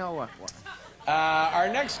seems to know what. Our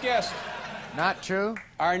next guest... Not true?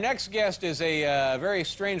 Our next guest is a very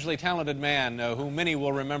strangely talented man who many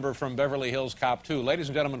will remember from Beverly Hills Cop 2. Ladies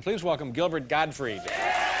and gentlemen, please welcome Gilbert Gottfried.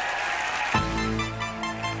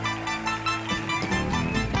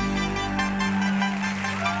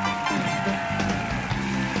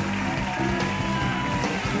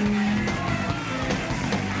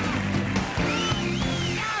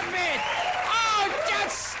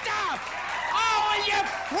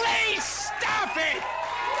 Please stop it!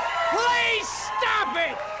 Please stop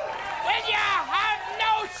it! Will you have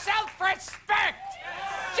no self-respect?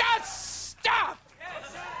 Just stop!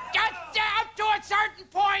 Just up to a certain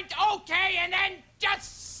point, okay, and then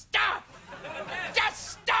just stop!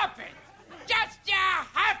 Just stop it! Just, you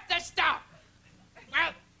have to stop!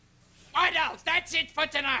 Well, what else? That's it for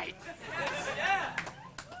tonight.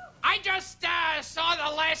 I just saw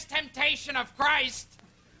The Last Temptation of Christ.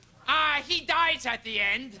 He dies at the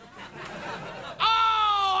end. Oh,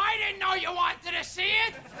 I didn't know you wanted to see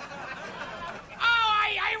it. Oh,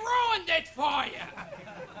 I ruined it for you.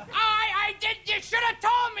 Oh, I did. You should have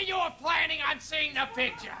told me you were planning on seeing the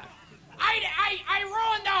picture. I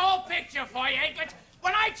ruined the whole picture for you.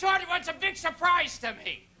 When I saw it, it was a big surprise to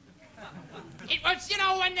me. It was, you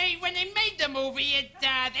know, when they made the movie,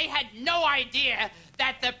 they had no idea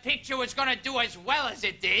that the picture was going to do as well as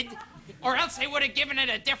it did. Or else they would have given it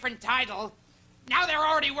a different title. Now they're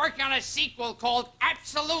already working on a sequel called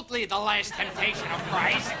Absolutely The Last Temptation of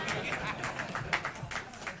Christ.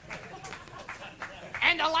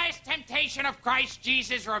 And The Last Temptation of Christ,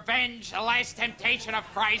 Jesus' Revenge, The Last Temptation of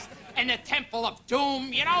Christ, and the Temple of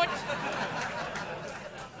Doom. You know,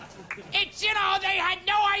 it's, you know, they had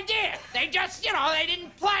no idea. They just, you know, they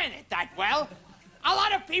didn't plan it that well. A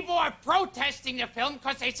lot of people are protesting the film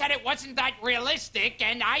because they said it wasn't that realistic,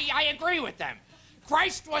 and I agree with them.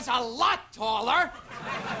 Christ was a lot taller,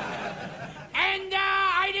 and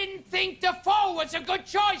I didn't think Defoe was a good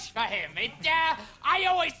choice for him. I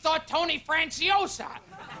always thought Tony Franciosa.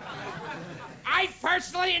 I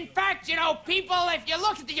personally, in fact, you know, people, if you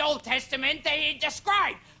look at the Old Testament, they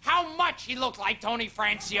describe how much he looked like Tony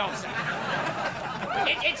Franciosa.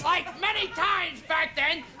 It's like many times back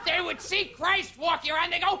then, they would see Christ walking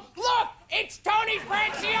around, they go, look, it's Tony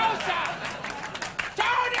Franciosa!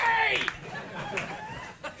 Tony!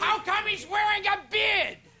 How come he's wearing a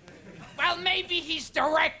beard? Well, maybe he's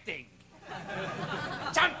directing.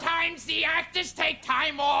 Sometimes the actors take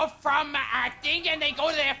time off from acting and they go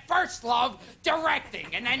to their first love,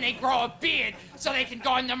 directing, and then they grow a beard so they can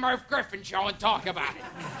go on the Merv Griffin show and talk about it.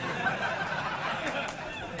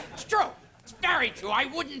 It's true. It's very true. I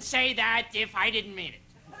wouldn't say that if I didn't mean it.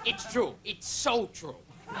 It's true. It's so true.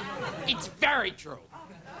 It's very true.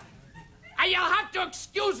 You'll have to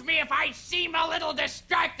excuse me if I seem a little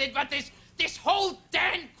distracted, but this whole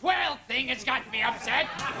Dan Quayle thing has got me upset.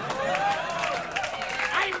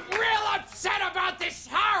 I'm real upset about this,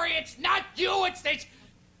 Harry. It's not you, it's this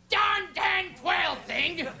darn Dan Quayle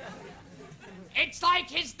thing. It's like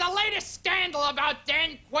the latest scandal about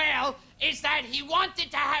Dan Quayle is that he wanted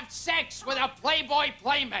to have sex with a Playboy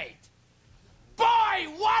playmate. Boy,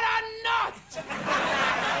 what a nut!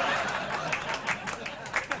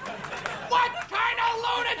 What kind of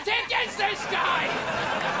lunatic is this guy?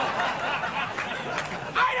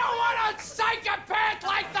 I don't want a psychopath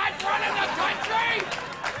like that running the country!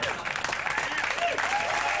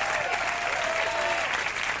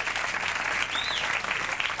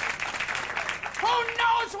 Who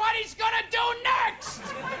knows what he's gonna do next?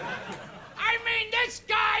 I mean, this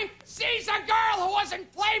guy sees a girl who was in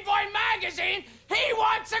Playboy magazine, he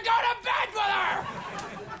wants to go to bed with her!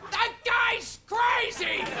 That guy's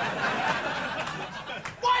crazy!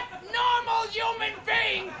 What normal human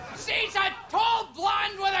being sees a tall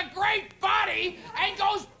blonde with a great body and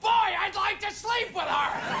goes, boy, I'd like to sleep with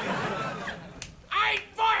her?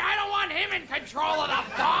 I don't want him in control of the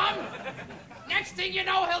bomb. Next thing you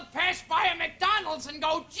know, he'll pass by a McDonald's and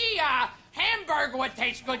go, gee, hamburger would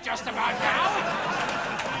taste good just about now.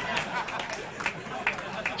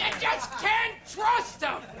 You just can't trust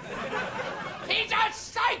him. He's a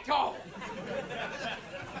psycho.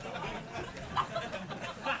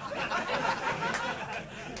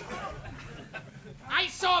 I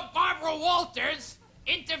saw Barbara Walters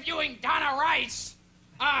interviewing Donna Rice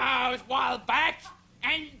a while back,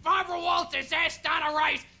 and Barbara Walters asked Donna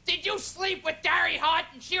Rice, "Did you sleep with Gary Hart?"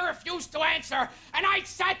 And she refused to answer. And I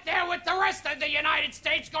sat there with the rest of the United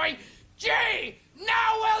States going, "Gee,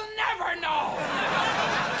 now we'll never know."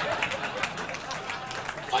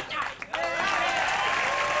 Good night.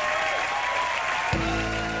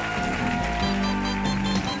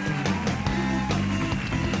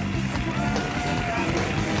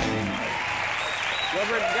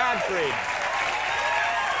 Gilbert Gottfried.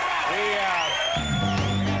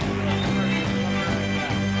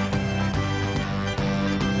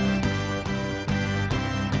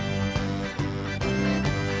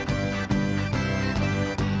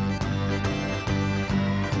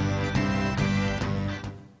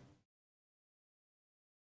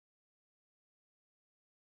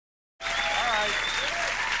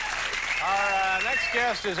 Next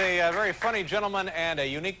guest is a very funny gentleman and a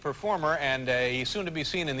unique performer, and he's soon to be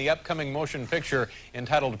seen in the upcoming motion picture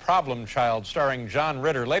entitled Problem Child, starring John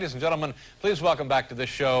Ritter. Ladies and gentlemen, please welcome back to this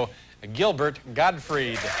show, Gilbert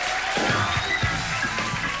Gottfried.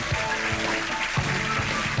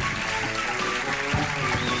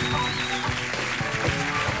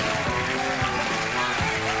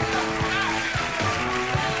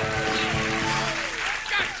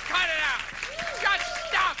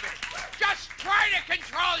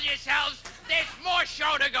 Yourselves, there's more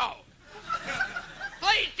show to go.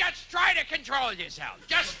 Please just try to control yourselves.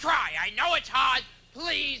 Just try. I know it's hard.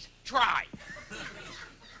 Please try.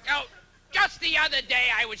 Just the other day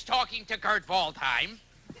I was talking to Kurt Waldheim,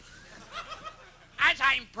 as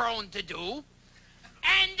I'm prone to do,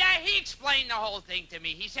 and he explained the whole thing to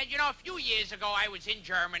me. He said, a few years ago I was in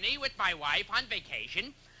Germany with my wife on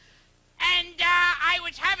vacation, and I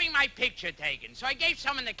was having my picture taken. So I gave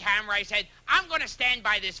someone the camera. I said, "I'm going to stand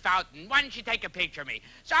by this fountain. Why don't you take a picture of me?"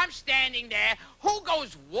 So I'm standing there. Who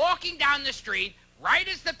goes walking down the street right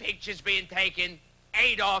as the picture's being taken?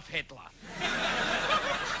 Adolf Hitler.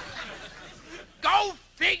 Go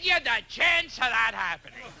figure the chance of that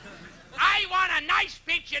happening. I want a nice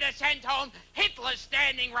picture to send home. Hitler's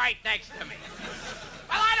standing right next to me.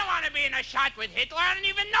 Well, I don't want to be in a shot with Hitler. I don't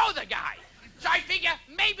even know the guy. So I figure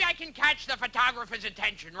maybe I can catch the photographer's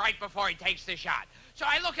attention right before he takes the shot. So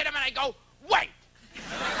I look at him and I go, "Wait."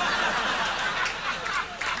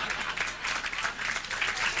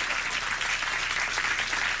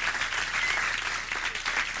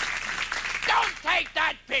 Don't take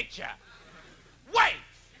that picture. Wait.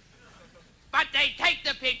 But they take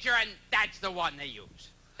the picture and that's the one they use.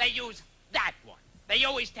 They use that one. They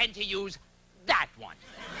always tend to use that one.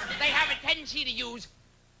 They have a tendency to use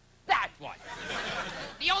that one.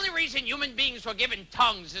 The only reason human beings were given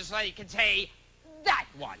tongues is so they could say that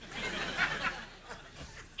one.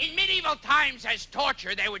 In medieval times, as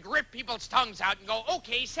torture, they would rip people's tongues out and go,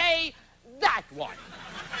 "Okay, say that one."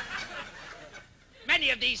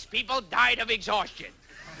 Many of these people died of exhaustion.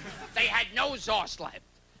 They had no Zos left.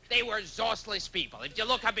 They were Zosless people. If you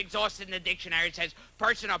look up exhausted in the dictionary, it says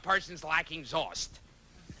person or persons lacking Zost.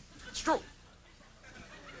 It's true.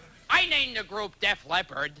 I named the group Def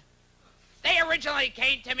Leppard. They originally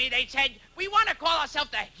came to me, they said, "We want to call ourselves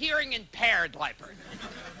the Hearing Impaired Leopard."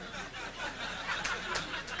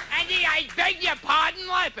 And I beg your pardon,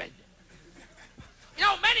 Leopard.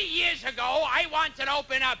 Many years ago, I wanted to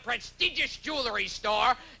open a prestigious jewelry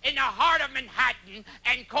store in the heart of Manhattan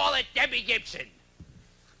and call it Debbie Gibson.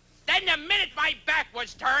 Then the minute my back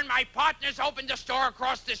was turned, my partners opened a store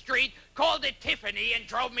across the street, called it Tiffany, and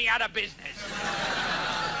drove me out of business.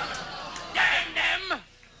 Damn them!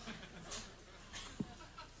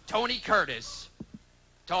 Tony Curtis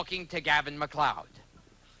talking to Gavin MacLeod.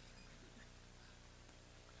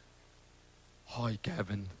 Hi,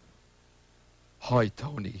 Gavin. Hi,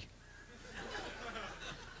 Tony.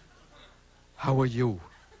 How are you?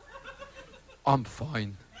 I'm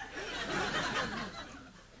fine.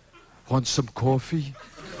 Want some coffee?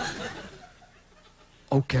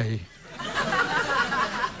 Okay.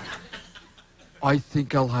 I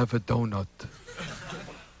think I'll have a donut.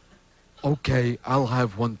 Okay, I'll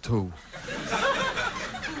have one too.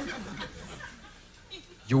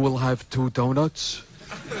 You will have 2 donuts?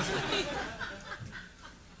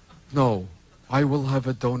 No, I will have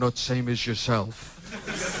a donut same as yourself.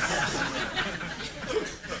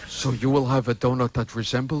 So you will have a donut that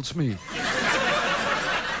resembles me?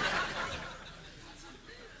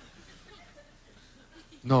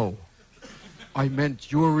 No. I meant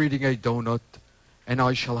you're eating a donut, and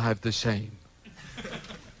I shall have the same.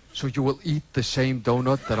 So you will eat the same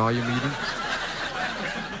donut that I am eating?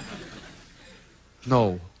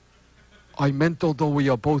 No. I meant although we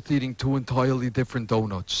are both eating two entirely different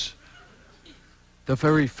donuts, the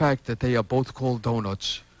very fact that they are both called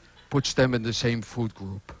donuts puts them in the same food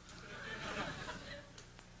group.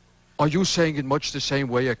 Are you saying in much the same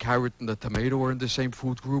way a carrot and a tomato are in the same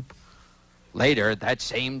food group? Later that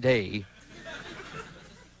same day.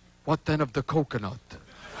 What then of the coconut?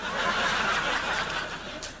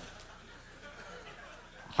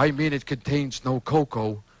 I mean it contains no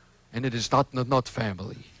cocoa, and it is not in the nut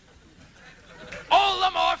family. All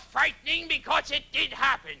the more frightening because it did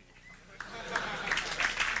happen.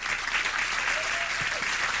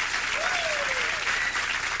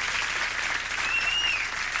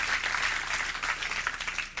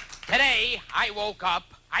 Today, I woke up.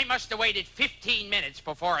 I must have waited 15 minutes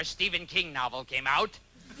before a Stephen King novel came out.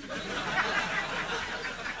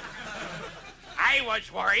 I was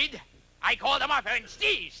worried. I called him up and,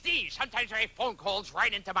 Steve, sometimes I have phone calls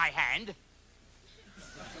right into my hand.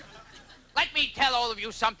 Let me tell all of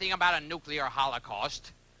you something about a nuclear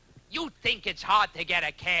holocaust. You think it's hard to get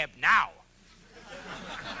a cab now.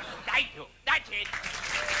 Thank you. That's it.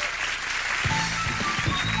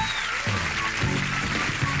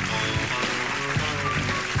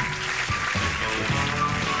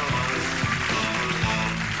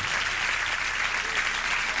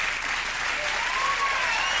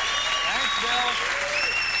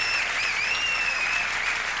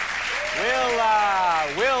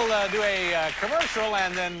 We'll do a commercial,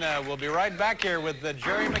 and then we'll be right back here with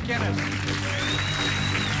Jerry McInnes.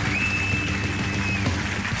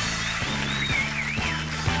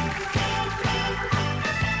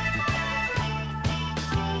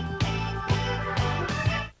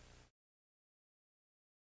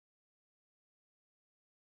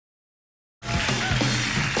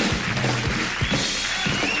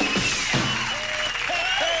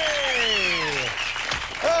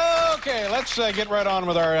 Let's get right on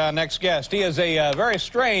with our next guest. He is a very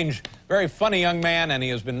strange, very funny young man, and he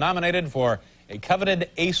has been nominated for a coveted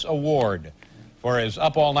Ace Award for his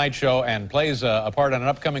Up All Night show and plays a part in an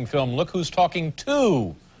upcoming film, Look Who's Talking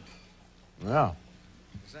 2. Yeah.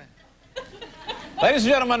 Ladies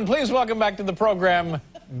and gentlemen, please welcome back to the program,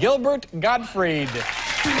 Gilbert Gottfried.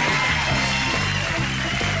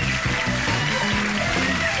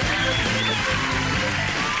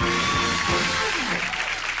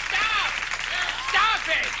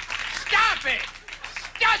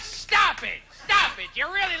 Stop it. You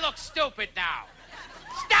really look stupid now.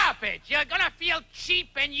 Stop it. You're gonna feel cheap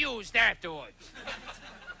and used afterwards.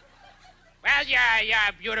 Well, you're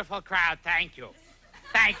a beautiful crowd. Thank you.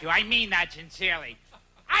 Thank you. I mean that sincerely.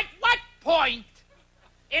 At what point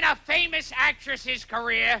in a famous actress's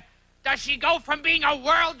career does she go from being a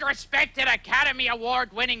world-respected Academy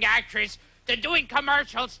Award-winning actress to doing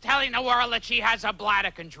commercials telling the world that she has a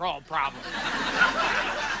bladder control problem?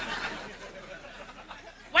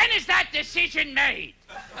 When is that decision made?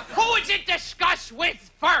 Who is it discussed with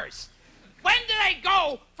first? When do they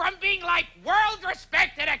go from being like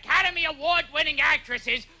world-respected Academy Award-winning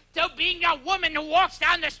actresses to being a woman who walks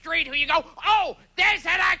down the street who you go, oh, there's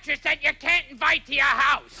that actress that you can't invite to your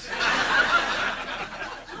house.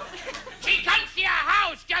 She comes to your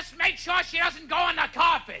house, just make sure she doesn't go on the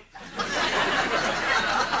carpet.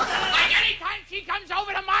 Like anytime she comes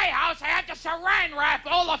over to my house, I have to saran wrap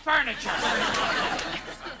all the furniture.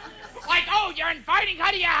 Like, oh, you're inviting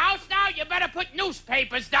her to your house now? You better put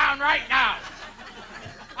newspapers down right now.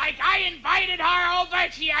 Like, I invited her over.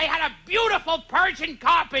 I had a beautiful Persian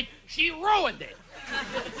carpet. She ruined it.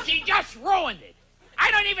 She just ruined it. I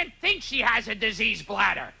don't even think she has a diseased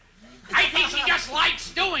bladder. I think she just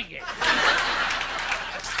likes doing it.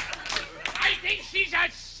 I think she's a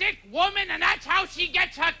sick woman, and that's how she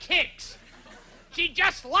gets her kicks. She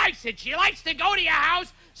just likes it. She likes to go to your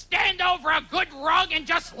house, stand over a good rug, and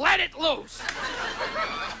just let it loose.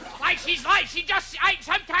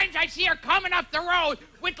 Sometimes I see her coming up the road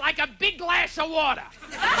with like a big glass of water.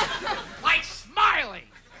 Like smiling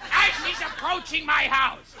as she's approaching my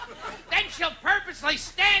house. Then she'll purposely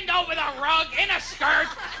stand over the rug in a skirt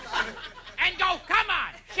and go, come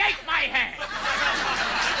on, shake my hand.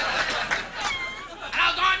 And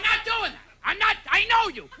I'll go, I'm not doing that. I know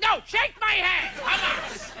you. No, shake my hand. Come on.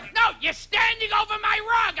 No, you're standing over my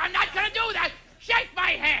rug. I'm not going to do that. Shake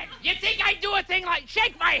my hand. You think I do a thing like,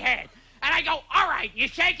 shake my hand. And I go, all right, you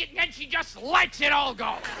shake it, and then she just lets it all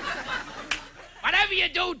go. Whatever you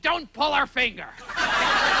do, don't pull her finger.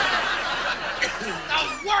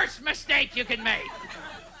 The worst mistake you can make.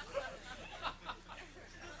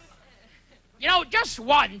 You know, just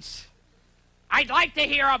once, I'd like to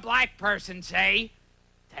hear a black person say,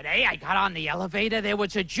 "Today I got on the elevator, there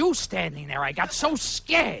was a Jew standing there. I got so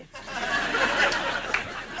scared."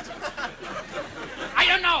 I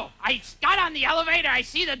don't know. I got on the elevator, I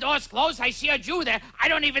see the doors closed, I see a Jew there. I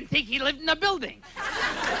don't even think he lived in the building.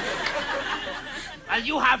 Well,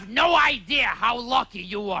 you have no idea how lucky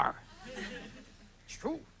you are. It's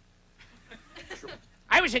true. It's true.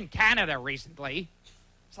 I was in Canada recently.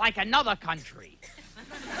 It's like another country.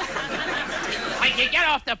 Like you get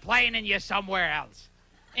off the plane and you're somewhere else.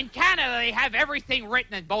 In Canada, they have everything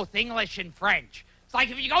written in both English and French. It's like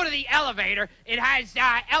if you go to the elevator, it has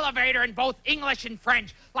elevator in both English and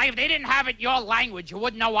French. Like if they didn't have it in your language, you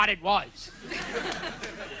wouldn't know what it was.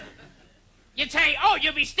 You'd say, oh,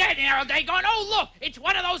 you'd be standing there all day going, oh, look, it's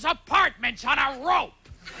one of those apartments on a rope.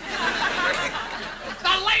 It's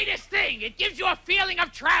the latest thing. It gives you a feeling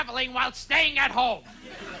of traveling while staying at home.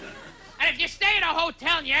 And if you stay at a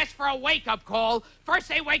hotel and you ask for a wake-up call, first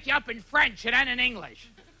they wake you up in French and then in English.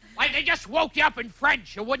 Like they just woke you up in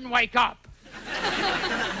French, you wouldn't wake up.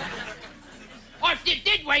 Or if you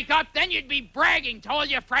did wake up, then you'd be bragging to all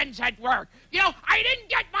your friends at work. You know, I didn't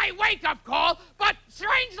get my wake-up call, but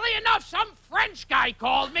strangely enough, some French guy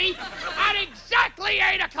called me at exactly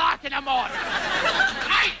 8 o'clock in the morning.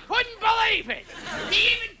 I couldn't believe it.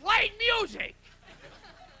 He even played music.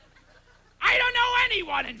 I don't know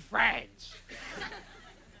anyone in France.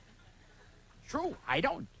 True, I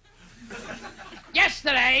don't.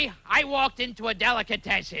 Yesterday, I walked into a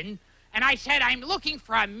delicatessen, and I said, I'm looking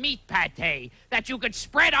for a meat pate that you could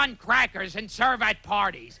spread on crackers and serve at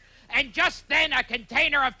parties. And just then, a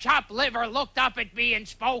container of chopped liver looked up at me and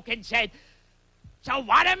spoke and said, so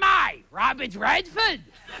what am I, Robert Redford?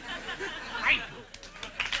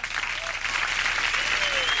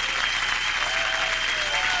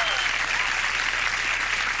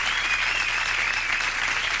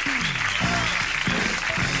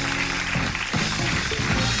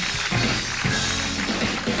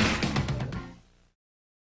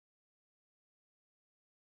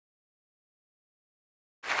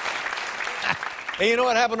 Hey, you know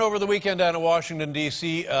what happened over the weekend down in Washington,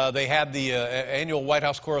 D.C.? They had the annual White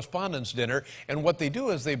House Correspondents' Dinner, and what they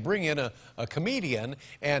do is they bring in a comedian,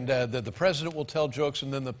 and the president will tell jokes,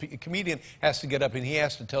 and then the comedian has to get up and he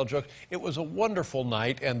has to tell jokes. It was a wonderful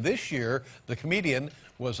night, and this year the comedian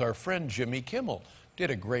was our friend Jimmy Kimmel.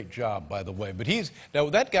 Did a great job, by the way. But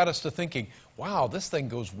now that got us to thinking, wow, this thing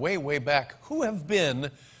goes way, way back. Who have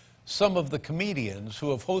been some of the comedians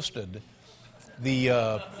who have hosted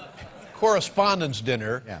the Correspondents'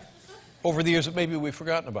 Dinner over the years that maybe we've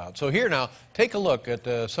forgotten about? So here now, take a look at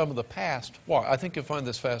some of the past. Wow, I think you'll find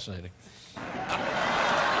this fascinating. A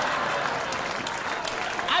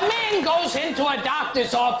man goes into a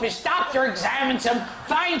doctor's office, doctor examines him,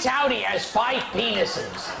 finds out he has 5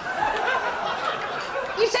 penises.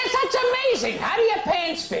 He says, that's amazing. How do your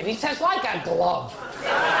pants fit? He says, like a glove.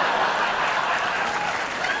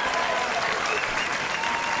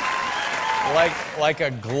 Like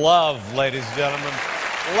a glove, ladies and gentlemen.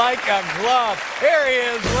 Like a glove. Here he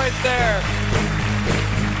is, right there.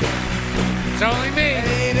 It's only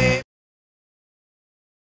me.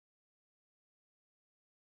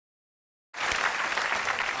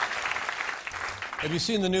 Have you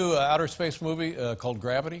seen the new outer space movie called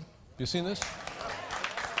Gravity? Have you seen this?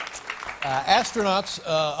 Astronauts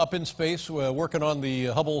up in space working on the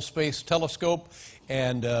Hubble Space Telescope,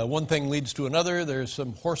 and one thing leads to another. There's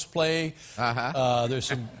some horseplay, there's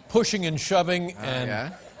some pushing and shoving,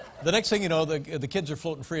 and the next thing you know, the kids are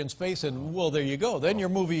floating free in space, and well, there you go. Then your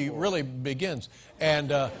movie really begins.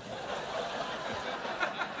 And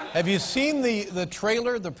have you seen the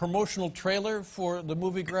trailer, the promotional trailer for the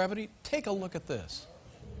movie Gravity? Take a look at this.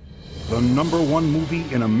 The #1 movie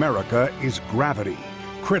in America is Gravity.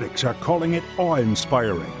 Critics are calling it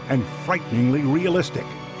awe-inspiring and frighteningly realistic.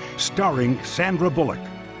 Starring Sandra Bullock,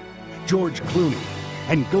 George Clooney,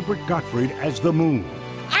 and Gilbert Gottfried as the Moon.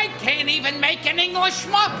 I can't even make an English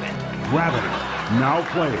muffin. Gravity, now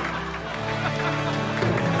playing.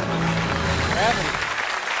 Gravity.